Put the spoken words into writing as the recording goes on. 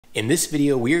In this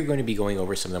video, we are going to be going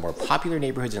over some of the more popular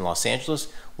neighborhoods in Los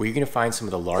Angeles where you're going to find some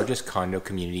of the largest condo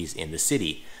communities in the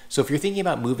city. So if you're thinking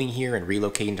about moving here and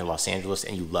relocating to Los Angeles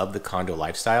and you love the condo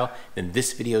lifestyle, then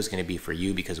this video is going to be for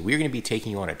you because we're going to be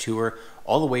taking you on a tour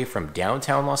all the way from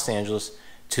downtown Los Angeles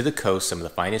to the coast, some of the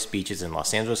finest beaches in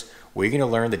Los Angeles, where you're going to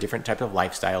learn the different type of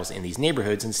lifestyles in these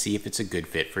neighborhoods and see if it's a good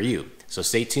fit for you. So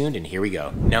stay tuned and here we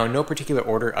go. Now, in no particular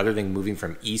order other than moving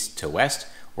from east to west,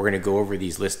 we're going to go over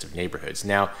these lists of neighborhoods.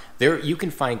 Now, you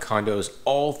can find condos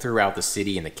all throughout the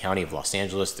city and the county of Los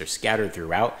Angeles. They're scattered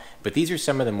throughout, but these are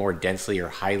some of the more densely or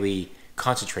highly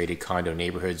concentrated condo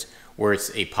neighborhoods where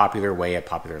it's a popular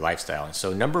lifestyle. And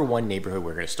so number one neighborhood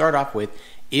we're going to start off with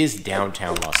is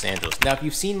downtown Los Angeles. Now, if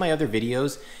you've seen my other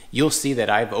videos, you'll see that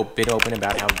I've been open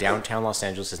about how downtown Los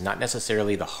Angeles is not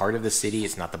necessarily the heart of the city.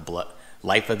 It's not the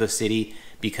life of the city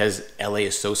because LA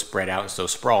is so spread out and so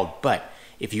sprawled. But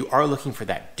if you are looking for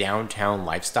that downtown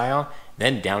lifestyle,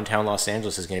 then downtown Los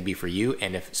Angeles is going to be for you,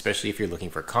 and especially if you're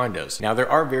looking for condos. Now, there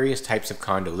are various types of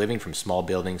condo living, from small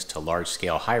buildings to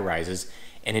large-scale high-rises,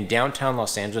 and in downtown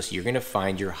Los Angeles, you're going to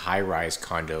find your high-rise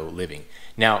condo living.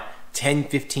 Now, 10,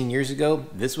 15 years ago,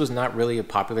 this was not really a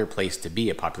popular place to be,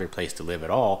 a popular place to live at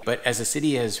all. But as the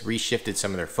city has reshifted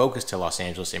some of their focus to Los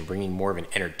Angeles and bringing more of an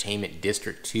entertainment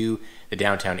district to the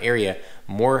downtown area,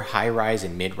 more high-rise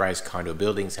and mid-rise condo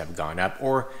buildings have gone up,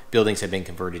 or buildings have been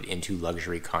converted into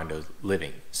luxury condo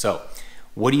living. So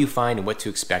what do you find and what to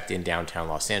expect in downtown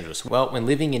Los Angeles? Well, when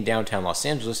living in downtown Los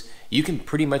Angeles, you can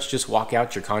pretty much just walk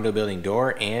out your condo building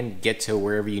door and get to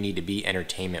wherever you need to be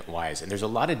entertainment-wise. And there's a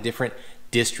lot of different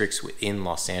districts within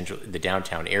Los Angeles, the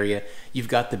downtown area. You've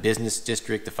got the business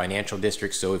district, the financial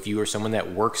district. So if you are someone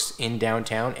that works in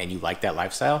downtown and you like that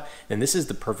lifestyle, then this is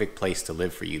the perfect place to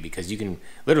live for you because you can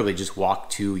literally just walk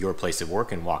to your place of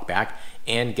work and walk back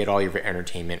and get all your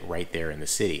entertainment right there in the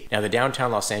city. Now, the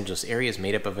downtown Los Angeles area is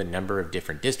made up of a number of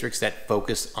different districts that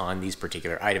focus on these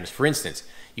particular items. For instance,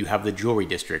 you have the jewelry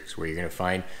districts where you're going to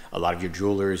find a lot of your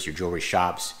jewelers, your jewelry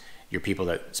shops, your people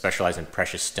that specialize in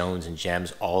precious stones and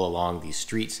gems all along these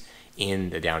streets in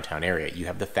the downtown area. You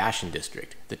have the fashion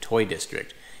district, the toy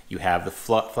district, you have the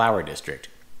flower district,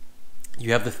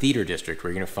 you have the theater district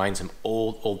where you're going to find some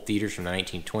old theaters from the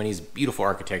 1920s, beautiful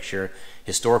architecture,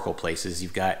 historical places.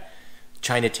 You've got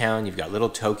Chinatown, you've got Little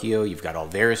Tokyo, you've got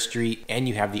Olvera Street, and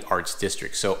you have the arts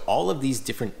district. So all of these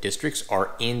different districts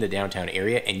are in the downtown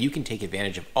area, and you can take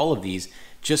advantage of all of these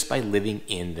just by living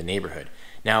in the neighborhood.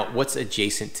 Now, what's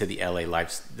adjacent to the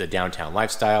the downtown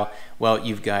lifestyle? Well,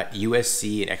 you've got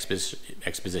USC and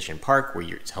Exposition Park,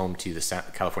 where it's home to the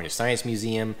California Science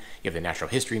Museum. You have the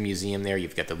Natural History Museum there.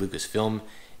 You've got the Lucasfilm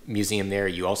Museum there.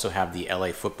 You also have the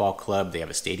LA Football Club. They have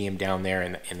a stadium down there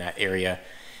in that area.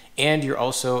 And you're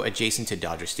also adjacent to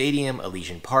Dodger Stadium,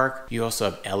 Elysian Park. You also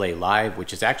have LA Live,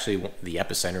 which is actually the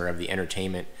epicenter of the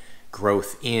entertainment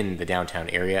growth in the downtown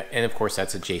area. And of course,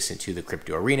 that's adjacent to the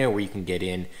Crypto Arena, where you can get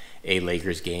in a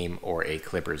Lakers game or a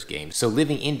Clippers game. So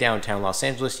living in downtown Los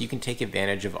Angeles, you can take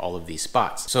advantage of all of these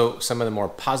spots. So some of the more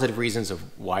positive reasons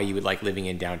of why you would like living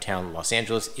in downtown Los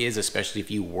Angeles is especially if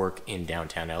you work in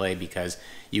downtown LA, because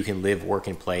you can live, work,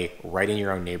 and play right in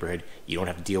your own neighborhood. You don't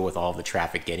have to deal with all of the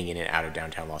traffic getting in and out of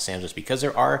downtown Los Angeles, because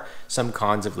there are some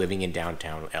cons of living in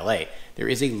downtown LA. There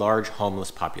is a large homeless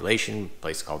population, a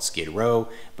place called Skid Row,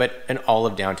 but in all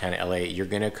of downtown LA, you're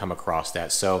gonna come across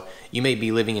that. So you may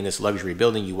be living in this luxury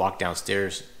building, you walk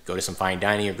downstairs, go to some fine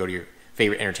dining, or go to your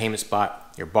favorite entertainment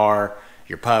spot, your bar,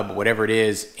 your pub, whatever it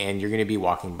is, and you're gonna be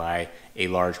walking by a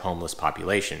large homeless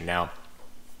population. Now,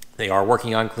 they are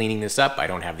working on cleaning this up. I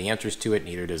don't have the answers to it,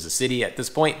 neither does the city at this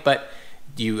point, but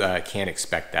you can't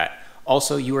expect that.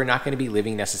 Also, you are not going to be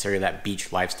living necessarily that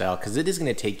beach lifestyle, because it is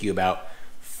going to take you about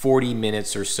 40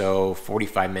 minutes or so,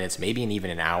 45 minutes, maybe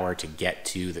even an hour to get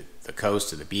to the coast,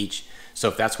 to the beach. So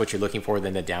if that's what you're looking for,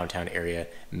 then the downtown area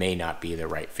may not be the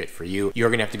right fit for you. You're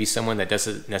going to have to be someone that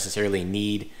doesn't necessarily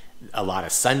need a lot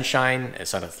of sunshine,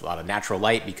 a lot of natural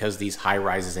light, because these high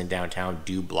rises in downtown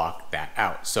do block that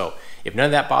out. So if none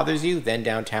of that bothers you, then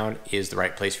downtown is the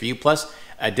right place for you. Plus,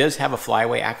 it does have a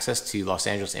flyaway access to Los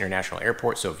Angeles International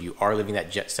Airport. So if you are living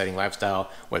that jet-setting lifestyle,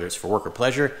 whether it's for work or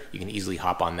pleasure, you can easily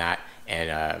hop on that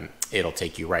and it'll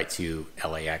take you right to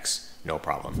LAX. No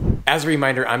problem. As a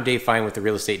reminder, I'm Dave Fine with the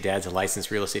Real Estate Dads, a licensed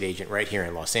real estate agent right here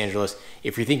in Los Angeles.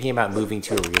 If you're thinking about moving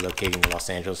to or relocating to Los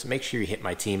Angeles, make sure you hit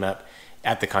my team up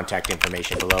at the contact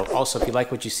information below. Also, if you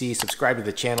like what you see, subscribe to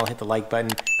the channel, hit the like button,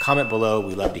 comment below.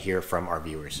 We love to hear from our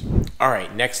viewers. All right,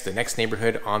 the next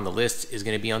neighborhood on the list is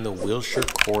going to be on the Wilshire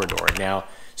Corridor. Now,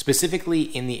 specifically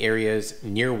in the areas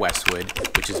near Westwood,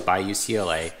 which is by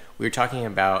UCLA, we were talking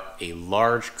about a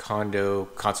large condo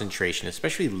concentration,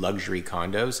 especially luxury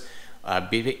condos,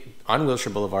 on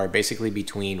Wilshire Boulevard, basically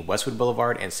between Westwood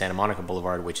Boulevard and Santa Monica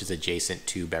Boulevard, which is adjacent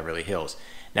to Beverly Hills.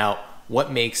 Now,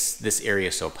 what makes this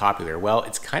area so popular? Well,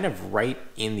 it's kind of right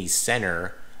in the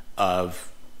center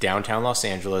of downtown Los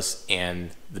Angeles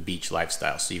and the beach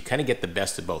lifestyle. So you kind of get the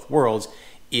best of both worlds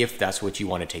if that's what you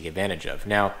want to take advantage of.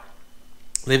 Now,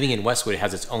 living in Westwood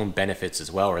has its own benefits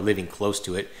as well, or living close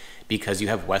to it, because you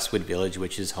have Westwood Village,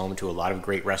 which is home to a lot of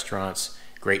great restaurants,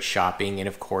 great shopping, and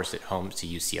of course at home to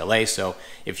UCLA. So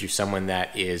if you're someone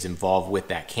that is involved with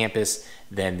that campus,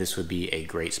 then this would be a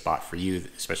great spot for you,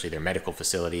 especially their medical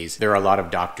facilities. There are a lot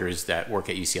of doctors that work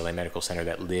at UCLA Medical Center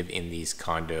that live in these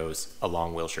condos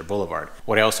along Wilshire Boulevard.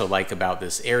 What I also like about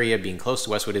this area being close to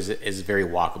Westwood is very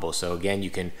walkable. So again, you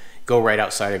can go right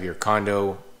outside of your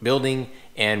condo building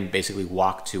and basically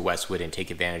walk to Westwood and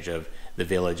take advantage of the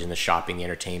village and the shopping, the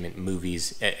entertainment,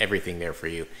 movies, everything there for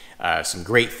you. Some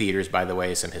great theaters, by the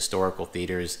way, some historical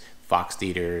theaters, Fox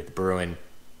Theater, the Bruin,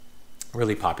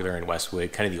 really popular in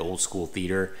Westwood, kind of the old school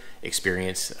theater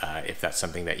experience, if that's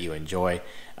something that you enjoy.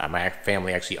 My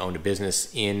family actually owned a business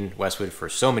in Westwood for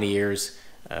so many years,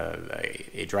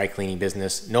 a dry cleaning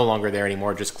business, no longer there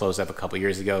anymore, just closed up a couple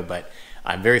years ago, but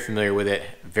I'm very familiar with it,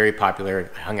 very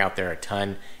popular. I hung out there a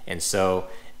ton, and so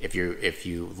if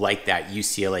you like that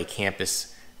UCLA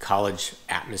campus college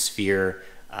atmosphere,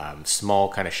 small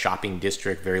kind of shopping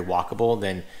district, very walkable,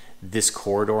 then this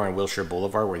corridor on Wilshire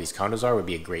Boulevard where these condos are would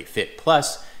be a great fit.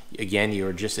 Plus, again,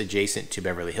 you're just adjacent to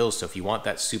Beverly Hills, so if you want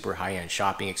that super high-end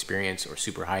shopping experience or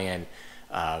super high-end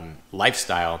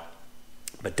lifestyle,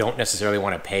 but don't necessarily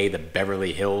want to pay the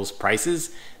Beverly Hills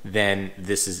prices, then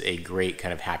this is a great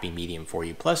kind of happy medium for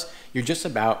you. Plus, you're just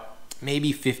about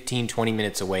maybe 15-20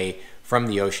 minutes away from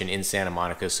the ocean in Santa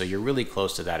Monica, so you're really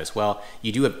close to that as well.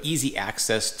 You do have easy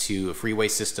access to a freeway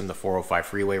system, the 405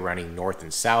 freeway running north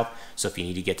and south, so if you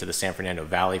need to get to the San Fernando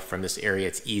Valley from this area,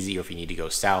 it's easy, or if you need to go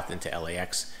south into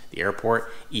LAX, the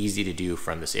airport, easy to do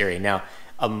from this area. Now,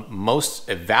 a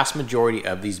vast majority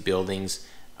of these buildings,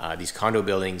 these condo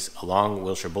buildings along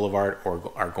Wilshire Boulevard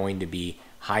are going to be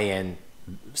high-end,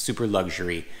 super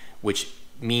luxury, which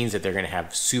means that they're going to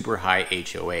have super high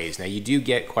HOAs. Now, you do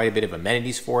get quite a bit of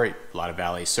amenities for it, a lot of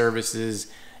valet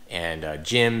services and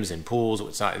gyms and pools,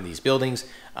 what's not in these buildings,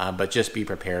 but just be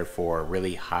prepared for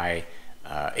really high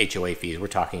HOA fees. We're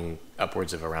talking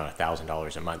upwards of around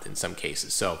 $1,000 a month in some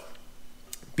cases. So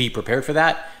be prepared for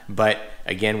that. But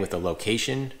again, with the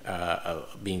location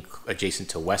being adjacent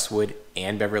to Westwood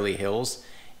and Beverly Hills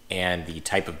and the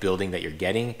type of building that you're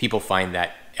getting, people find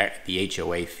that the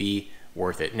HOA fee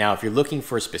worth it. Now, if you're looking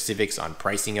for specifics on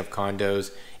pricing of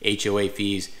condos, HOA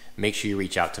fees, make sure you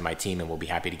reach out to my team and we'll be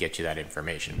happy to get you that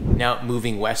information. Now,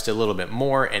 moving west a little bit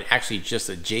more, and actually just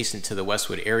adjacent to the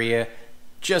Westwood area,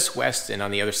 just west and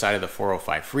on the other side of the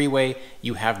 405 freeway,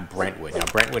 you have Brentwood. Now,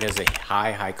 Brentwood has a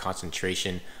high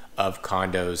concentration of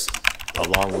condos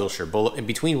along Wilshire Boulevard, in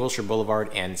between Wilshire Boulevard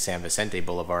and San Vicente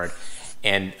Boulevard.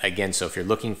 And again, so if you're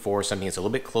looking for something that's a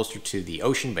little bit closer to the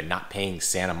ocean but not paying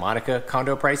Santa Monica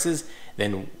condo prices,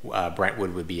 then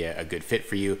Brentwood would be a good fit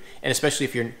for you. And especially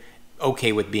if you're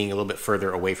okay with being a little bit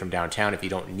further away from downtown, if you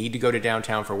don't need to go to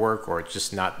downtown for work or it's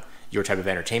just not your type of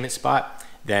entertainment spot,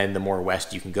 then the more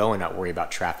west you can go and not worry about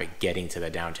traffic getting to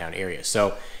the downtown area.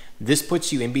 So this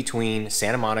puts you in between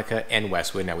Santa Monica and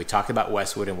Westwood. Now, we talked about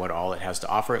Westwood and what all it has to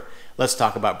offer. Let's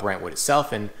talk about Brentwood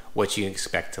itself and what you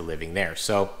expect to living there.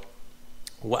 So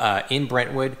in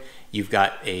Brentwood, you've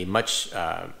got a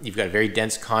very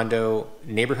dense condo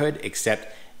neighborhood,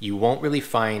 except you won't really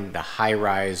find the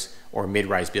high-rise or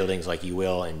mid-rise buildings like you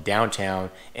will in downtown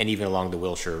and even along the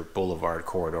Wilshire Boulevard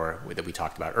corridor that we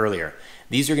talked about earlier.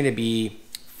 These are going to be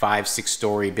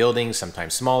 5-6-story buildings,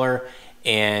 sometimes smaller,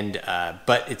 and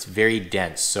but it's very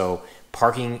dense. So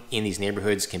parking in these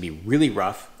neighborhoods can be really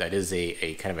rough. That is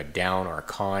a kind of a down or a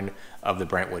con of the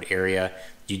Brentwood area.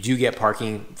 You do get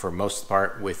parking for most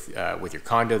part with your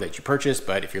condo that you purchase,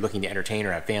 but if you're looking to entertain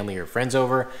or have family or friends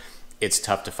over, it's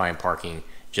tough to find parking,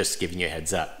 just giving you a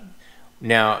heads up.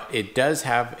 Now, it does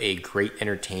have a great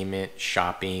entertainment,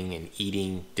 shopping, and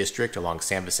eating district along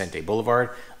San Vicente Boulevard,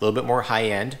 a little bit more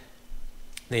high-end.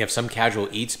 They have some casual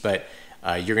eats, but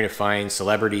you're going to find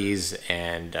celebrities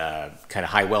and kind of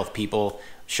high-wealth people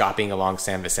shopping along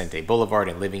San Vicente Boulevard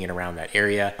and living in around that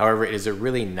area. However, it is a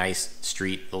really nice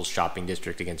street, little shopping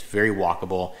district. Again, it's very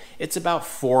walkable. It's about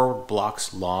 4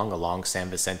 blocks long along San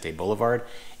Vicente Boulevard.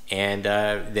 And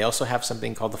they also have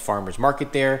something called the Farmers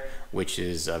Market there, which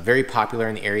is very popular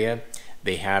in the area.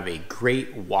 They have a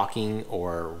great walking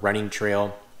or running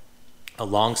trail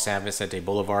along San Vicente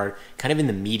Boulevard, kind of in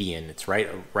the median. It's right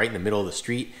in the middle of the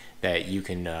street that you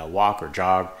can walk or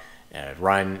jog,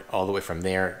 run all the way from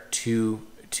there to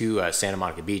to Santa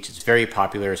Monica Beach. It's very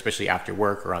popular, especially after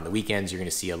work or on the weekends. You're going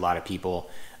to see a lot of people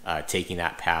taking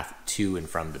that path to and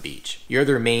from the beach. Your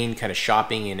other main kind of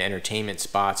shopping and entertainment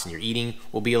spots and your eating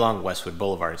will be along Westwood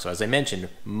Boulevard. So as I mentioned,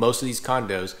 most of these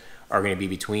condos are going to be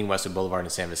between Westwood Boulevard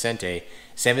and San Vicente.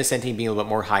 San Vicente being a little bit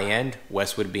more high-end,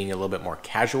 Westwood being a little bit more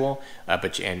casual, and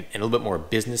a little bit more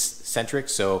business-centric.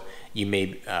 So you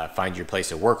may find your place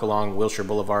to work along Wilshire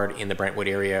Boulevard in the Brentwood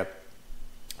area,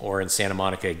 or in Santa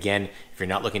Monica. Again, if you're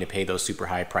not looking to pay those super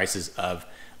high prices of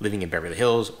living in Beverly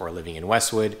Hills or living in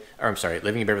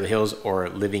living in Beverly Hills or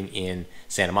living in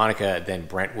Santa Monica, then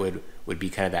Brentwood would be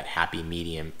kind of that happy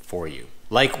medium for you.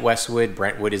 Like Westwood,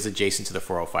 Brentwood is adjacent to the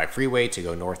 405 freeway to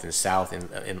go north and south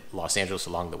in Los Angeles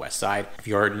along the west side. If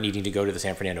you are needing to go to the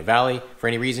San Fernando Valley for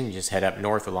any reason, you just head up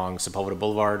north along Sepulveda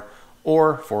Boulevard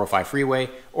or 405 freeway,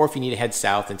 or if you need to head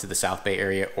south into the South Bay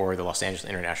area or the Los Angeles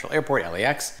International Airport,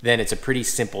 LAX, then it's a pretty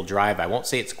simple drive. I won't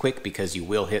say it's quick because you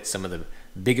will hit some of the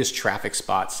biggest traffic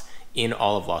spots in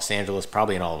all of Los Angeles,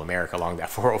 probably in all of America along that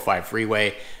 405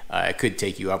 freeway. It could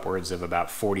take you upwards of about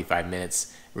 45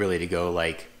 minutes really to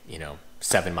go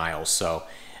 7 miles. So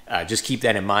just keep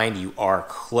that in mind. You are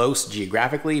close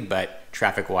geographically, but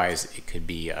traffic-wise, it could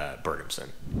be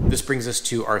burdensome. This brings us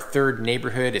to our third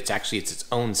neighborhood. It's its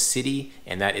own city,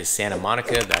 and that is Santa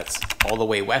Monica. That's all the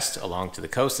way west along to the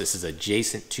coast. This is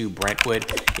adjacent to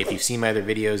Brentwood. If you've seen my other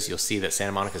videos, you'll see that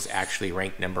Santa Monica is actually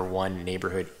ranked #1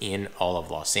 neighborhood in all of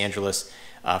Los Angeles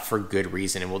for good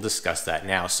reason, and we'll discuss that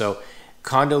now. So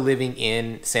condo living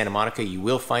in Santa Monica, you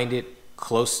will find it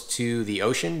close to the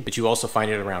ocean, but you also find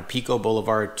it around Pico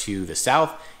Boulevard to the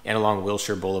south and along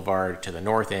Wilshire Boulevard to the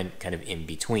north and kind of in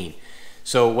between.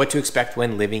 So what to expect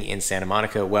when living in Santa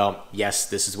Monica? Well, yes,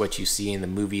 this is what you see in the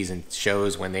movies and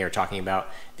shows when they are talking about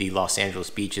the Los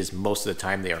Angeles beaches. Most of the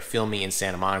time they are filming in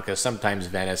Santa Monica, sometimes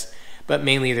Venice, but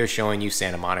mainly they're showing you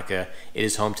Santa Monica. It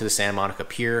is home to the Santa Monica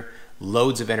Pier.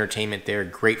 Loads of entertainment there,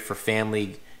 great for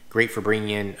family, great for bringing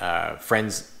in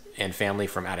friends and family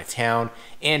from out of town.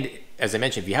 And as I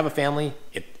mentioned, if you have a family,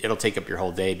 it'll take up your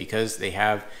whole day because they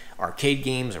have arcade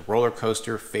games, a roller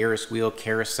coaster, Ferris wheel,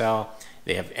 carousel.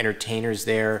 They have entertainers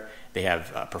there. They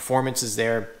have performances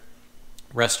there,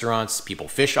 restaurants. People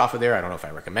fish off of there. I don't know if I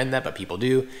recommend that, but people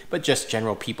do. But just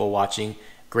general people watching.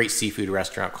 Great seafood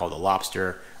restaurant called The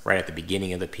Lobster right at the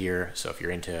beginning of the pier. So if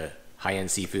you're into high-end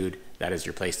seafood, that is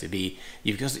your place to be.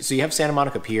 So you have Santa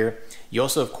Monica Pier. You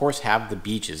also, of course, have the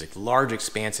beaches, like large,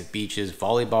 expansive beaches,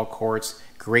 volleyball courts,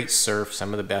 great surf,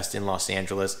 some of the best in Los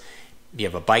Angeles. You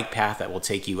have a bike path that will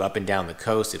take you up and down the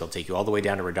coast. It'll take you all the way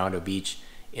down to Redondo Beach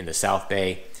in the South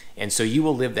Bay. And so you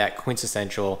will live that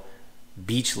quintessential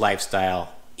beach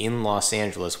lifestyle in Los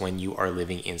Angeles when you are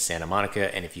living in Santa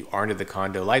Monica. And if you aren't into the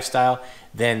condo lifestyle,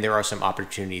 then there are some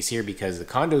opportunities here because the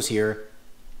condos here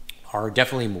are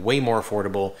definitely way more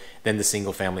affordable than the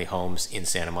single family homes in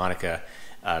Santa Monica.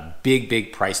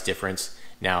 Big price difference.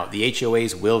 Now, the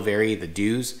HOAs will vary the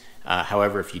dues.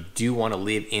 However, if you do want to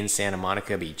live in Santa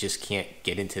Monica, but you just can't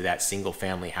get into that single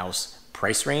family house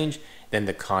price range, then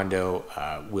the condo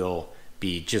will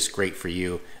be just great for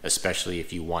you, especially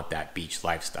if you want that beach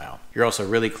lifestyle. You're also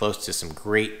really close to some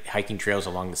great hiking trails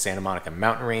along the Santa Monica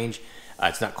mountain range.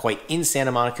 It's not quite in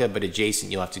Santa Monica, but adjacent.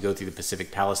 You'll have to go through the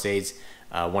Pacific Palisades.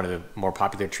 One of the more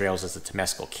popular trails is the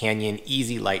Temescal Canyon.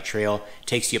 Easy, light trail.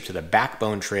 Takes you up to the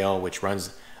Backbone Trail, which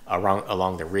runs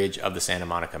along the ridge of the Santa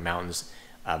Monica Mountains.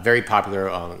 Very popular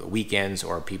on weekends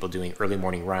or people doing early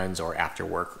morning runs or after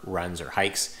work runs or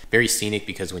hikes. Very scenic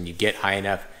because when you get high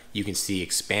enough, you can see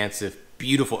expansive,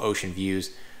 beautiful ocean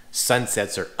views.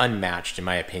 Sunsets are unmatched, in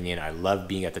my opinion. I love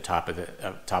being at the top of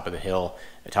the hill,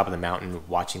 the top of the mountain,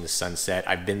 watching the sunset.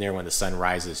 I've been there when the sun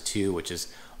rises too, which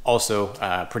is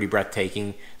also pretty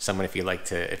breathtaking.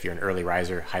 If you're an early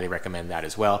riser, highly recommend that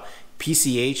as well.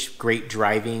 PCH, great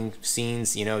driving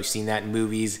scenes. You've seen that in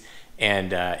movies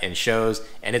and shows.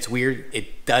 And it's weird.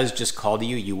 It does just call to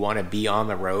you. You want to be on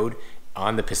the road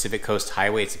on the Pacific Coast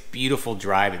Highway. It's a beautiful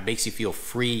drive. It makes you feel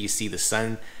free. You see the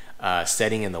sun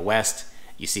setting in the west.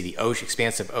 You see the ocean,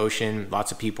 expansive ocean,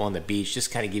 lots of people on the beach. Just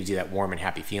kind of gives you that warm and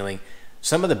happy feeling.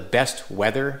 Some of the best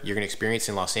weather you're going to experience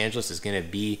in Los Angeles is going to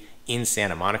be in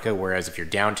Santa Monica, whereas if you're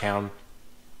downtown,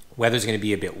 weather's going to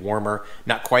be a bit warmer.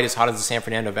 Not quite as hot as the San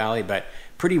Fernando Valley, but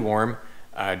pretty warm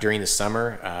during the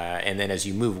summer. And then as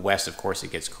you move west, of course, it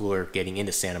gets cooler. Getting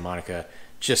into Santa Monica,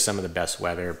 just some of the best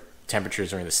weather.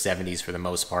 Temperatures are in the 70s for the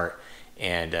most part,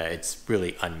 and it's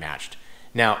really unmatched.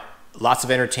 Now, lots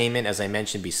of entertainment, as I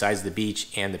mentioned, besides the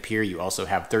beach and the pier. You also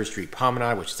have 3rd Street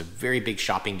Promenade, which is a very big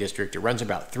shopping district. It runs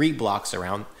about 3 blocks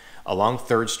along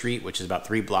 3rd Street, which is about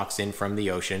 3 blocks in from the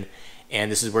ocean.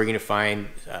 And this is where you're going to find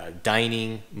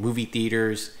dining, movie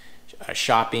theaters,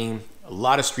 shopping, a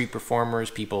lot of street performers,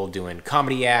 people doing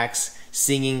comedy acts,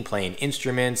 singing, playing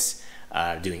instruments,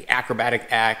 doing acrobatic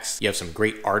acts. You have some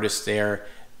great artists there,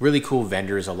 really cool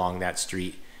vendors along that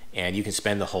street, and you can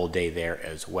spend the whole day there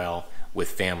as well with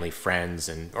family, friends,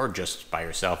 or just by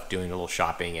yourself doing a little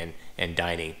shopping and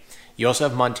dining. You also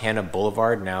have Montana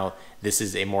Boulevard. Now, this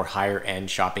is a more higher end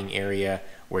shopping area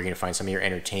where you're going to find some of your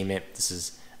entertainment. This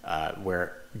is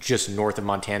where just north of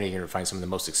Montana, you're going to find some of the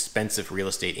most expensive real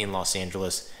estate in Los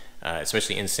Angeles,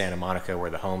 especially in Santa Monica, where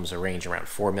the homes range around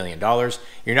 $4 million.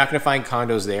 You're not going to find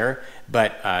condos there,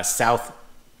 but south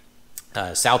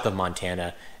of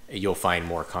Montana, you'll find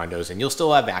more condos, and you'll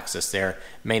still have access there.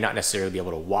 May not necessarily be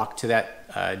able to walk to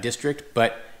that district,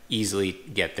 but easily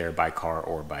get there by car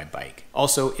or by bike.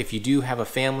 Also, if you do have a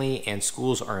family and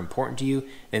schools are important to you,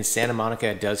 then Santa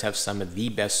Monica does have some of the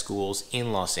best schools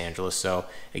in Los Angeles. So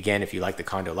again, if you like the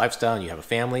condo lifestyle and you have a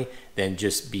family, then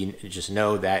just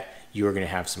know that you are going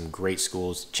to have some great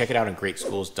schools. Check it out on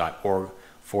greatschools.org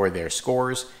for their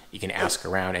scores. You can ask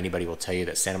around. Anybody will tell you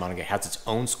that Santa Monica has its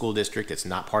own school district. It's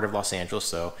not part of Los Angeles,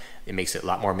 so it makes it a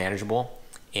lot more manageable.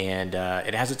 And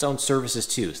it has its own services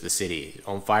too, so the city,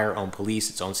 own fire, own police,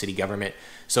 its own city government.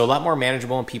 So a lot more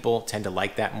manageable, and people tend to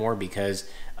like that more because,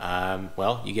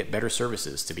 well, you get better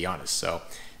services, to be honest. So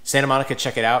Santa Monica,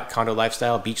 check it out. Condo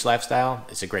lifestyle, beach lifestyle,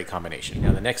 it's a great combination.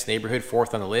 Now the next neighborhood,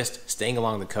 fourth on the list, staying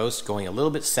along the coast, going a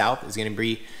little bit south, is going to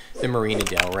be the Marina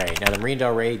Del Rey. Now the Marina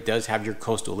Del Rey does have your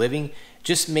coastal living,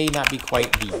 just may not be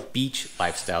quite the beach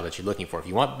lifestyle that you're looking for. If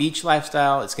you want beach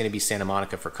lifestyle, it's going to be Santa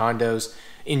Monica for condos.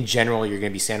 In general, you're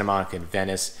going to be Santa Monica and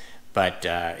Venice. But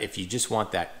if you just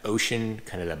want that ocean,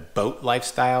 kind of the boat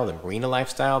lifestyle, the marina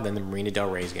lifestyle, then the Marina Del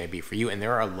Rey is going to be for you. And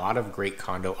there are a lot of great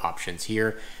condo options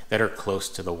here that are close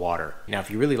to the water. Now,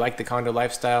 if you really like the condo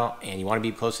lifestyle and you want to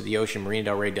be close to the ocean, Marina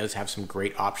Del Rey does have some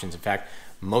great options. In fact,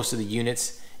 most of the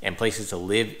units and places to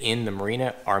live in the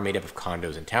marina are made up of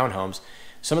condos and townhomes.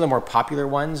 Some of the more popular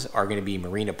ones are going to be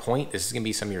Marina Point. This is going to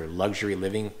be some of your luxury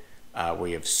living where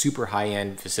you have super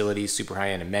high-end facilities, super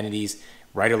high-end amenities.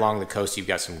 Right along the coast, you've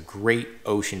got some great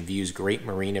ocean views, great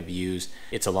marina views.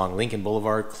 It's along Lincoln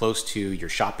Boulevard, close to your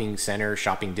shopping center,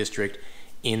 shopping district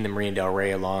in the Marina Del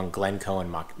Rey, along Glencoe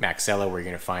and Maxella, where you're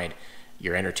going to find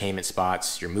your entertainment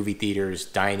spots, your movie theaters,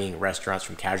 dining, restaurants,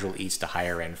 from casual eats to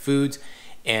higher-end foods.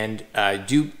 And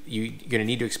you're going to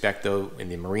need to expect, though, in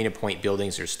the Marina Point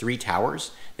buildings, there's 3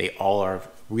 towers. They all are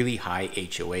really high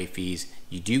HOA fees.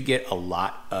 You do get a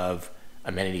lot of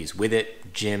amenities with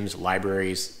it: gyms,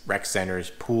 libraries, rec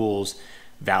centers, pools,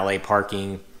 valet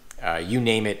parking, you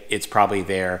name it, it's probably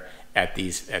there at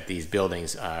these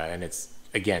buildings. And it's,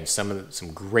 again, some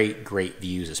great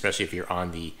views, especially if you're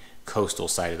on the coastal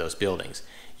side of those buildings.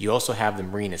 You also have the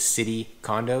Marina City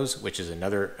condos, which is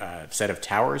another set of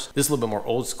towers. This is a little bit more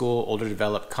old school, older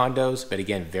developed condos, but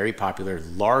again, very popular,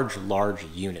 large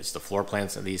units. The floor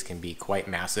plans of these can be quite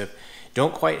massive.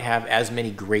 Don't quite have as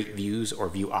many great views or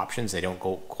view options. They don't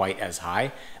go quite as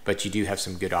high, but you do have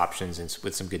some good options and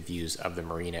with some good views of the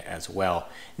marina as well.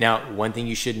 Now, one thing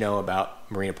you should know about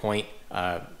Marina Point,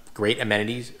 great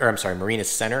amenities, Marina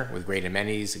Center with great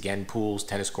amenities, again, pools,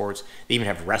 tennis courts. They even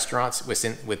have restaurants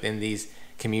within these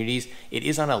communities. It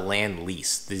is on a land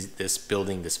lease, this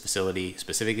building, this facility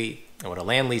specifically. And what a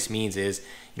land lease means is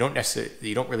you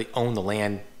don't really own the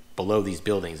land below these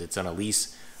buildings. It's on a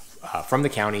lease from the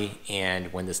county,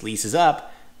 and when this lease is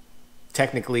up,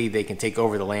 technically they can take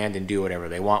over the land and do whatever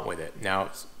they want with it. Now,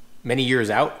 it's many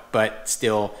years out, but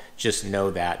still, just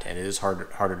know that, and it is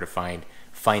harder to find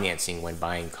financing when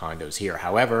buying condos here.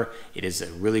 However, it is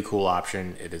a really cool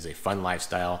option. It is a fun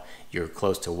lifestyle. You're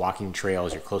close to walking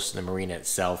trails. You're close to the marina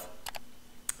itself.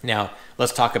 Now,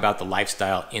 let's talk about the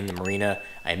lifestyle in the marina.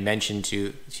 I mentioned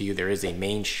to you there is a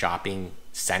main shopping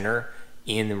center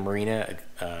in the marina,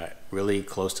 really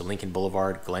close to Lincoln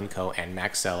Boulevard, Glencoe, and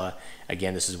Maxella.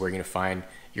 Again, this is where you're going to find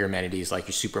your amenities like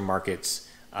your supermarkets,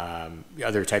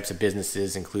 other types of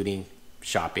businesses, including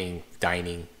shopping,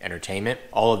 dining, entertainment.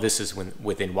 All of this is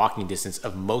within walking distance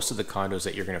of most of the condos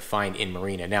that you're going to find in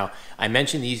marina. Now, I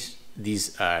mentioned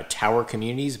these tower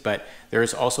communities, but there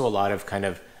is also a lot of kind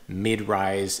of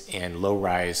mid-rise and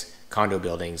low-rise condo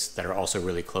buildings that are also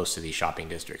really close to these shopping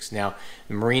districts. Now,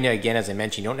 the marina, again, as I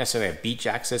mentioned, you don't necessarily have beach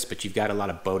access, but you've got a lot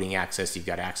of boating access. You've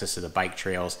got access to the bike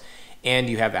trails, and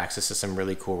you have access to some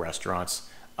really cool restaurants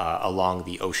along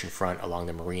the ocean front, along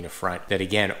the marina front, that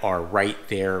again are right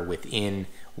there within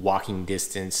walking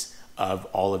distance of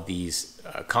all of these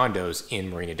condos in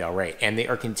Marina Del Rey. And they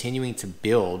are continuing to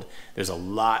build. There's a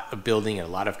lot of building and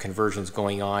a lot of conversions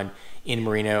going on in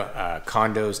Marina,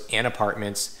 condos and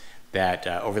apartments, that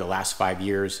over the last 5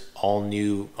 years, all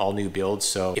new builds.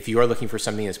 So if you are looking for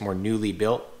something that's more newly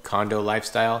built, condo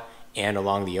lifestyle, and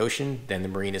along the ocean, then the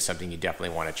marina is something you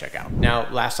definitely want to check out. Now,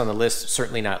 last on the list,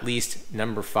 certainly not least,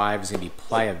 number 5 is going to be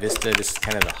Playa Vista. This is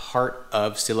kind of the heart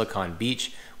of Silicon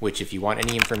Beach, which if you want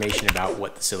any information about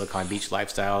what the Silicon Beach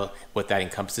lifestyle, what that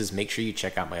encompasses, make sure you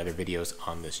check out my other videos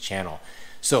on this channel.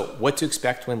 So what to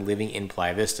expect when living in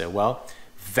Playa Vista? Well,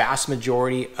 vast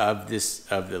majority of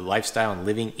the lifestyle and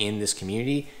living in this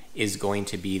community is going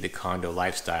to be the condo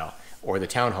lifestyle or the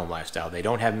townhome lifestyle. They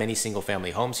don't have many single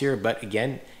family homes here, but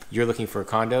again, you're looking for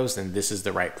condos, then this is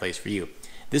the right place for you.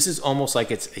 This is almost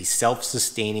like it's a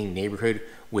self-sustaining neighborhood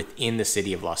within the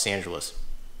city of Los Angeles.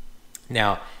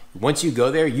 Now, once you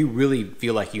go there, you really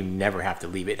feel like you never have to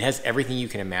leave. It has everything you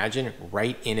can imagine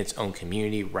right in its own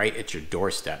community, right at your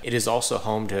doorstep. It is also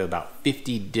home to about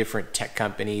 50 different tech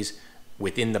companies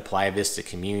within the Playa Vista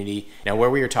community. Now, where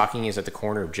we are talking is at the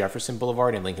corner of Jefferson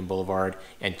Boulevard and Lincoln Boulevard,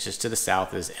 and just to the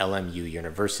south is LMU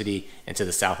University, and to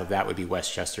the south of that would be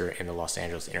Westchester and the Los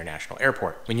Angeles International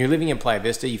Airport. When you're living in Playa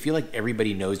Vista, you feel like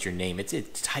everybody knows your name. It's a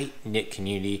tight-knit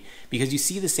community because you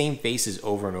see the same faces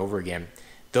over and over again.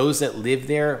 Those that live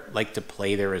there like to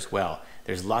play there as well.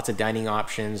 There's lots of dining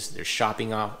options, there's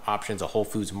shopping options, a Whole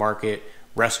Foods market,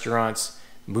 restaurants,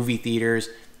 movie theaters.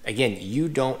 Again, you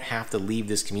don't have to leave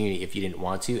this community if you didn't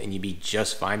want to, and you'd be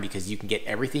just fine because you can get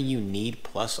everything you need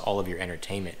plus all of your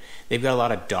entertainment. They've got a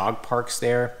lot of dog parks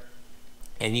there,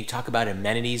 and you talk about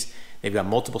amenities. They've got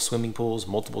multiple swimming pools,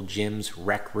 multiple gyms,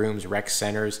 rec rooms, rec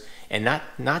centers, and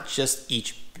not just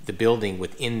the building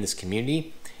within this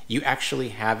community. You actually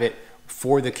have it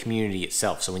for the community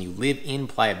itself. So when you live in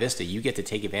Playa Vista, you get to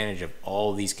take advantage of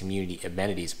all these community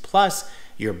amenities. Plus,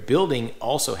 your building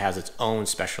also has its own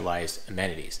specialized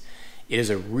amenities. It is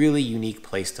a really unique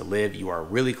place to live. You are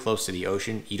really close to the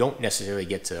ocean. You don't necessarily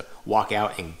get to walk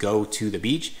out and go to the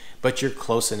beach, but you're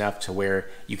close enough to where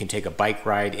you can take a bike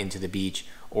ride into the beach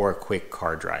or a quick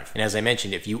car drive. And as I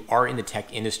mentioned, if you are in the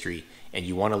tech industry and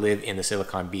you want to live in the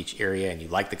Silicon Beach area and you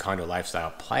like the condo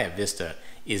lifestyle, Playa Vista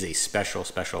is a special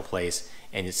place,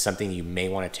 and it's something you may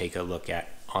want to take a look at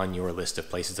on your list of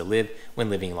places to live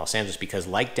when living in Los Angeles, because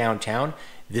like downtown,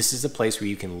 this is a place where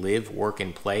you can live, work,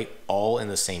 and play all in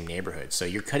the same neighborhood. So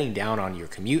you're cutting down on your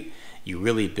commute. You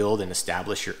really build and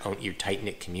establish your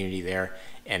tight-knit community there,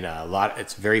 and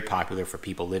it's very popular for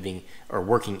people living or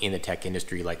working in the tech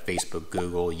industry like Facebook,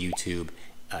 Google, YouTube,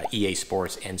 EA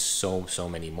Sports, and so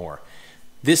many more.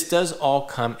 This does all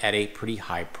come at a pretty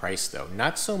high price though.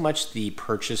 Not so much the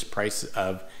purchase price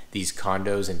of these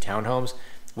condos and townhomes,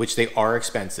 which they are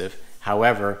expensive.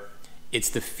 However, it's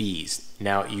the fees.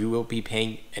 Now, you will be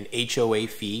paying an HOA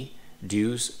fee,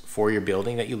 dues for your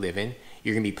building that you live in.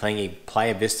 You're going to be paying a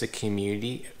Playa Vista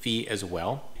community fee as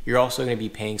well. You're also going to be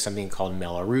paying something called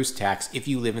Melrose tax if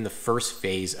you live in the first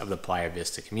phase of the Playa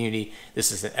Vista community.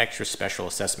 This is an extra special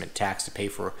assessment tax to pay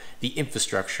for the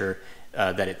infrastructure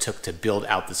that it took to build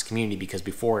out this community, because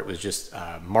before it was just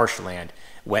marshland,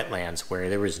 wetlands, where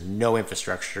there was no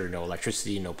infrastructure, no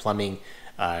electricity, no plumbing,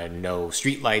 no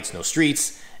street lights, no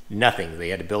streets, nothing. They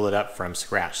had to build it up from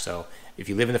scratch. So if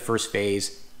you live in the first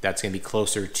phase, that's going to be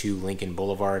closer to Lincoln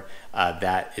Boulevard. You're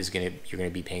going to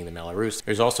be paying the Melrose.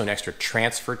 There's also an extra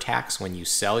transfer tax when you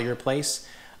sell your place.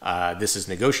 This is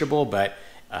negotiable, but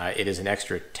it is an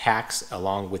extra tax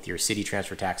along with your city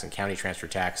transfer tax and county transfer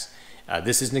tax.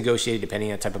 This is negotiated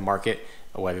depending on the type of market,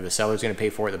 whether the seller is going to pay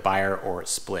for it, the buyer, or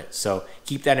it's split. So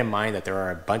keep that in mind, that there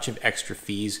are a bunch of extra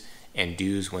fees and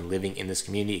dues when living in this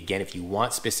community. Again, if you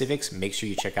want specifics, make sure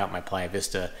you check out my Playa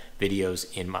Vista videos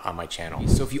on my channel.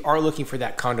 So if you are looking for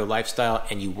that condo lifestyle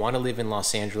and you want to live in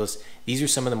Los Angeles, these are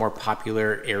some of the more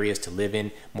popular areas to live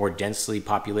in, more densely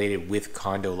populated with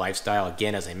condo lifestyle.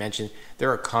 Again, as I mentioned,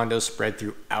 there are condos spread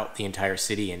throughout the entire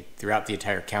city and throughout the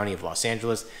entire county of Los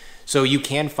Angeles. So you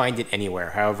can find it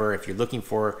anywhere. However, if you're looking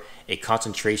for a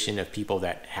concentration of people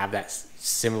that have that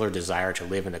similar desire to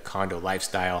live in the condo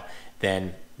lifestyle,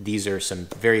 then these are some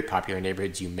very popular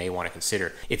neighborhoods you may want to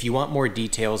consider. If you want more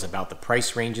details about the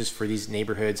price ranges for these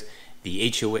neighborhoods,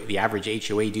 the average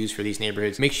HOA dues for these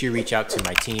neighborhoods, make sure you reach out to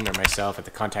my team or myself at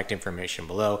the contact information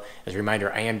below. As a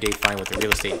reminder, I am Dave Fine with the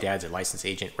Real Estate Dads, a licensed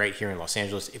agent right here in Los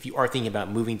Angeles. If you are thinking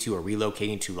about moving to or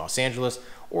relocating to Los Angeles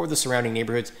or the surrounding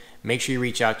neighborhoods, make sure you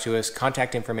reach out to us,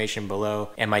 contact information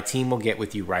below, and my team will get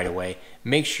with you right away.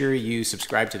 Make sure you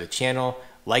subscribe to the channel,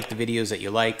 like the videos that you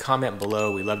like, comment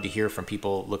below. We love to hear from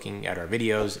people looking at our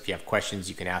videos. If you have questions,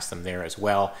 you can ask them there as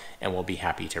well, and we'll be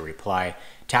happy to reply.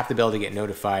 Tap the bell to get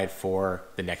notified for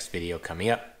the next video coming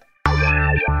up.